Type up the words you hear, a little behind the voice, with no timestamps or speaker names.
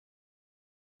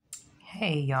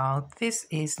Hey y'all, this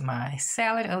is my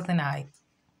salad of the night.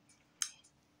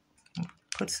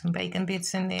 Put some bacon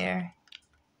bits in there.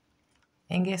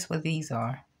 And guess what these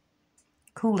are?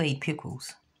 Kool-Aid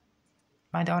pickles.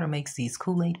 My daughter makes these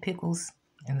Kool-Aid pickles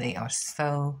and they are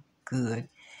so good.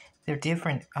 They're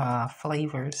different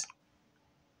flavors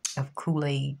of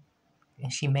Kool-Aid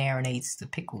and she marinates the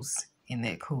pickles in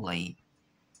that Kool-Aid.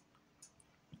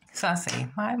 So I say,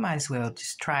 I might as well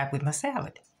just try it with my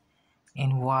salad.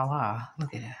 And voila,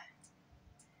 look at that.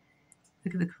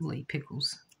 Look at the Kool-Aid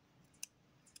pickles.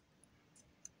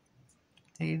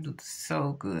 They look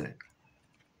so good.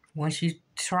 Once you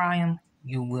try them,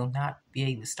 you will not be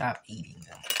able to stop eating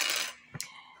them.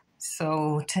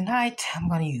 So tonight, I'm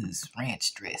going to use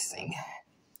ranch dressing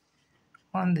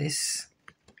on this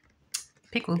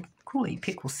Kool-Aid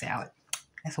pickle salad.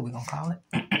 That's what we're going to call it.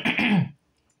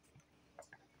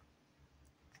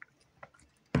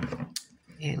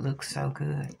 It looks so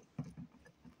good.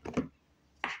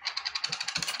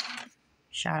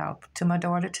 Shout out to my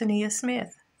daughter, Tania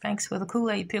Smith. Thanks for the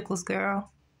Kool-Aid pickles,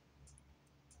 girl.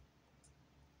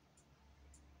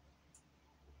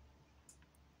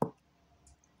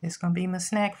 It's going to be my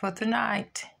snack for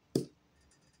tonight.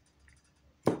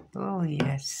 Oh,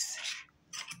 yes.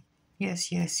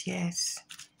 Yes, yes, yes.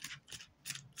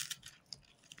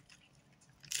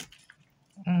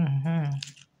 Mm-hmm.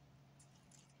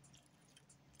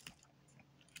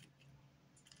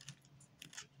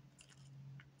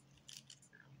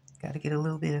 Got to get a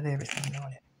little bit of everything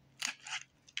on it.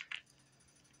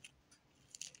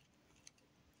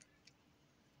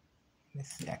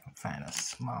 Let's see if I can find a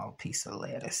small piece of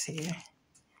lettuce here.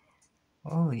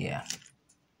 Oh, yeah.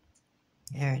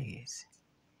 There it is.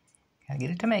 Gotta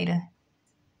get a tomato.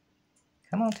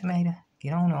 Come on, tomato.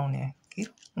 Get on there. Get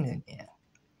on there. Yeah.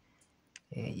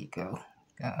 There you go.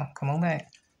 Come on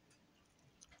back.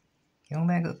 Get on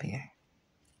back up here.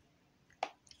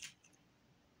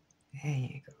 There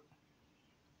you go.